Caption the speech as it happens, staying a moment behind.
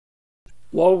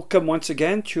Welcome once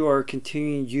again to our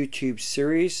continuing YouTube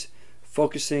series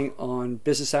focusing on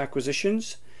business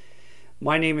acquisitions.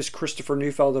 My name is Christopher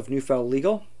Neufeld of Neufeld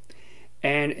Legal,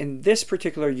 and in this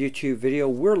particular YouTube video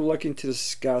we're looking to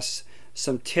discuss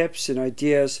some tips and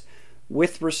ideas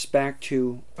with respect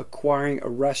to acquiring a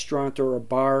restaurant or a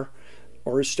bar,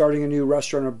 or starting a new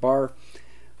restaurant or bar,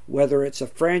 whether it's a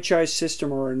franchise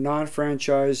system or a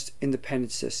non-franchised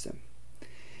independent system.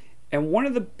 And one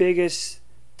of the biggest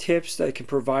tips that I can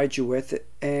provide you with,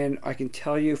 and I can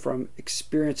tell you from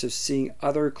experience of seeing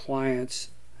other clients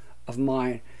of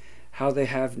mine how they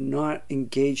have not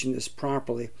engaged in this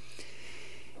properly,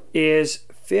 is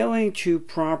failing to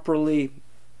properly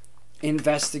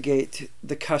investigate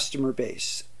the customer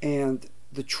base and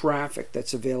the traffic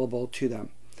that's available to them.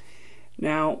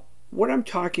 Now, what I'm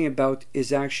talking about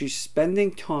is actually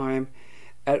spending time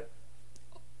at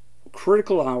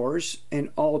critical hours and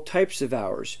all types of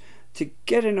hours to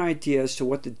get an idea as to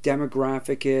what the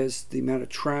demographic is, the amount of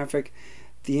traffic,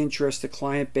 the interest, the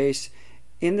client base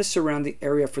in the surrounding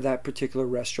area for that particular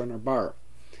restaurant or bar.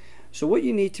 So what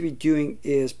you need to be doing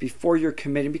is, before you're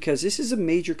committing, because this is a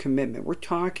major commitment, we're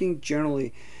talking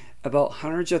generally about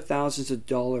hundreds of thousands of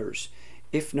dollars,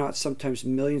 if not sometimes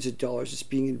millions of dollars, is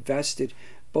being invested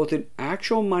both in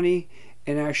actual money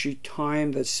and actually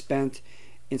time that's spent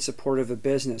in support of a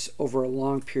business over a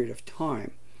long period of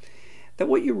time. That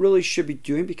what you really should be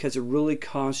doing, because it really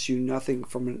costs you nothing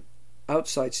from an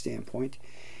outside standpoint,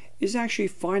 is actually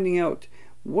finding out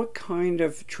what kind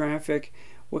of traffic,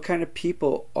 what kind of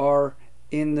people are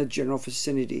in the general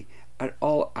vicinity at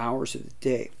all hours of the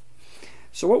day.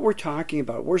 So what we're talking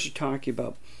about,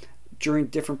 during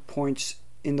different points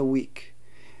in the week.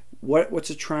 What's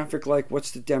the traffic like? What's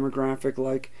the demographic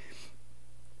like?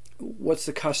 What's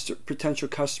the potential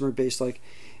customer base like?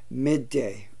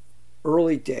 Midday,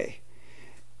 early day,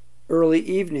 early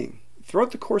evening,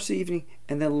 throughout the course of the evening,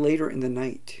 and then later in the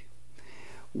night.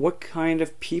 What kind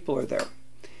of people are there?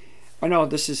 I know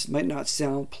this might not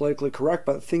sound politically correct,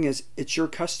 but the thing is, it's your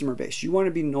customer base. You want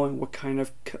to be knowing what kind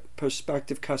of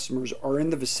prospective customers are in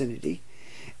the vicinity,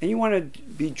 and you want to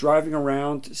be driving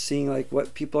around seeing like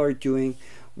what people are doing,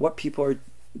 what people are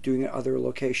doing at other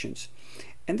locations.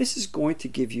 And this is going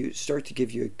to start to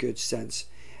give you a good sense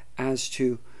as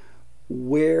to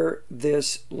where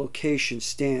this location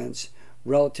stands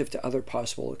relative to other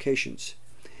possible locations.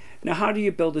 Now, how do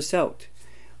you build this out?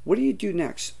 What do you do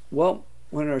next? Well,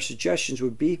 one of our suggestions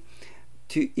would be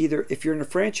to either, if you're in a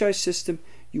franchise system,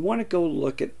 you want to go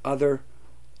look at other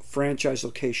franchise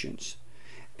locations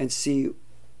and see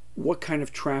what kind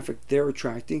of traffic they're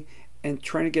attracting, and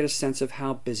trying to get a sense of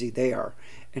how busy they are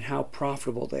and how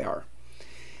profitable they are.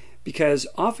 Because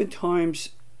oftentimes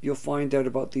you'll find out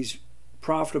about these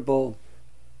profitable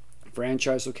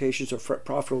franchise locations or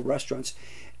profitable restaurants,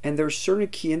 and there are certain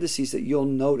key indices that you'll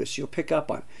notice, you'll pick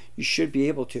up on, you should be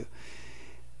able to,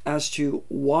 as to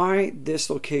why this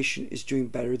location is doing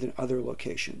better than other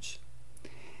locations.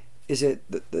 Is it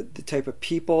the type of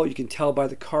people? You can tell by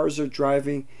the cars they're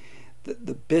driving,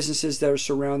 the businesses that are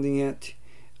surrounding it,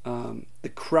 the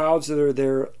crowds that are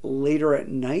there later at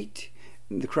night,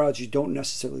 and the crowds you don't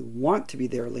necessarily want to be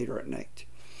there later at night.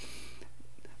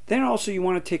 Then also you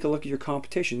want to take a look at your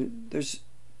competition. There's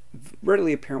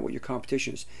readily apparent what your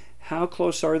competition is. How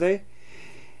close are they?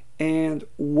 And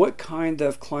what kind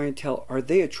of clientele are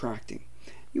they attracting?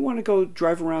 You want to go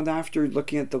drive around after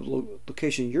looking at the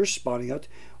location you're spotting out.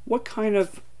 What kind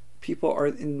of people are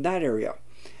in that area?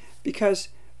 Because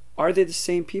are they the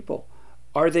same people?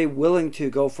 Are they willing to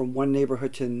go from one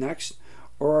neighborhood to the next?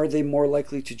 Or are they more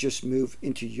likely to just move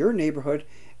into your neighborhood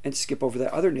and skip over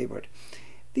that other neighborhood?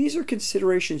 These are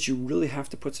considerations you really have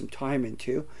to put some time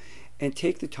into, and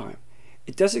take the time.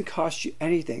 It doesn't cost you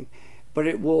anything, but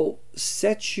it will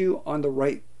set you on the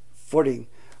right footing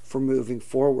for moving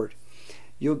forward.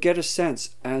 You'll get a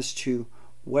sense as to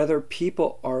whether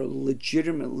people are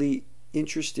legitimately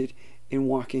interested in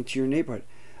walking into your neighborhood.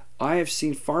 I have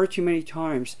seen far too many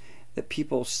times that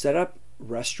people set up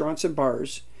restaurants and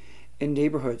bars in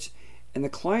neighborhoods, and the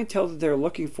clientele that they're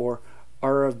looking for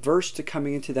are averse to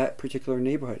coming into that particular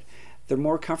neighborhood. They're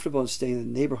more comfortable in staying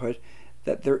in the neighborhood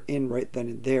that they're in right then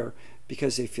and there,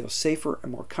 because they feel safer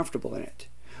and more comfortable in it,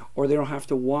 or they don't have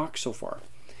to walk so far.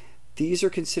 These are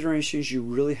considerations you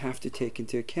really have to take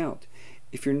into account.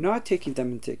 If you're not taking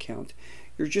them into account,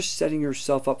 you're just setting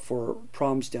yourself up for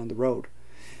problems down the road,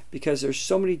 because there's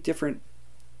so many different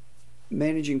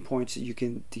managing points that you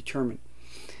can determine.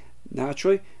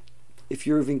 Naturally, if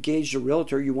you've engaged a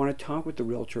realtor, you want to talk with the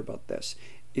realtor about this.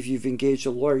 If you've engaged a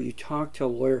lawyer, you talk to a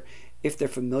lawyer if they're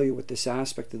familiar with this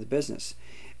aspect of the business.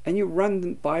 And you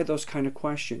run by those kind of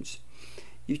questions.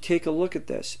 you take a look at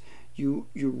this. You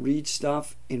read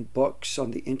stuff in books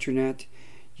on the internet.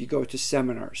 You go to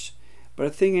seminars. But the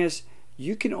thing is,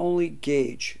 you can only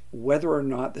gauge whether or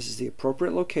not this is the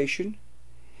appropriate location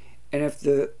and if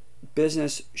the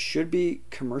business should be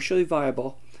commercially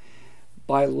viable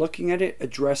by looking at it,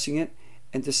 addressing it,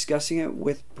 and discussing it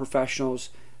with professionals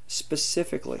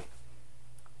specifically.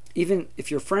 Even if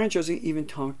you're franchising, even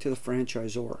talk to the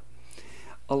franchisor.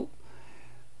 And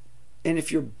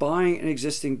if you're buying an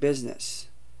existing business,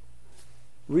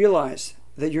 realize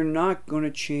that you're not going to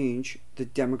change the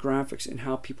demographics and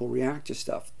how people react to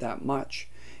stuff that much.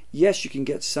 Yes, you can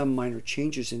get some minor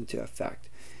changes into effect,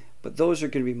 but those are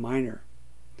going to be minor.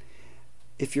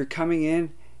 If you're coming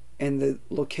in and the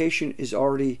location is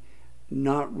already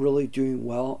not really doing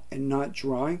well and not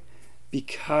drawing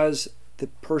because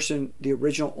the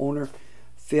original owner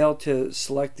failed to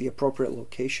select the appropriate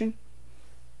location,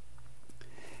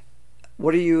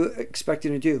 what are you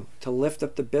expecting to do? To lift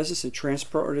up the business and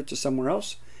transport it to somewhere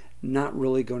else? Not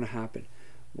really going to happen.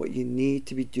 What you need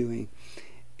to be doing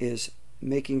is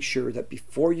making sure that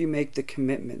before you make the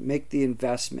commitment, make the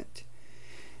investment,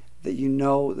 that you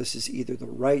know this is either the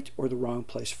right or the wrong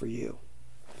place for you.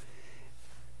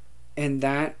 And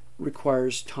that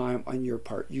requires time on your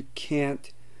part. You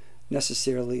can't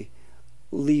necessarily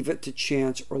leave it to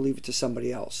chance or leave it to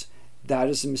somebody else. That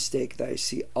is a mistake that I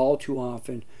see all too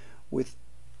often with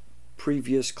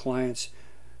previous clients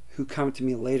who come to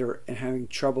me later and having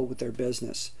trouble with their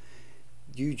business.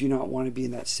 You do not want to be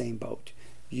in that same boat.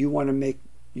 You want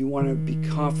to be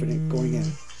confident going in.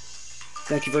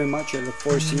 Thank you very much. I look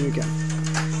forward to seeing you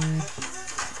again.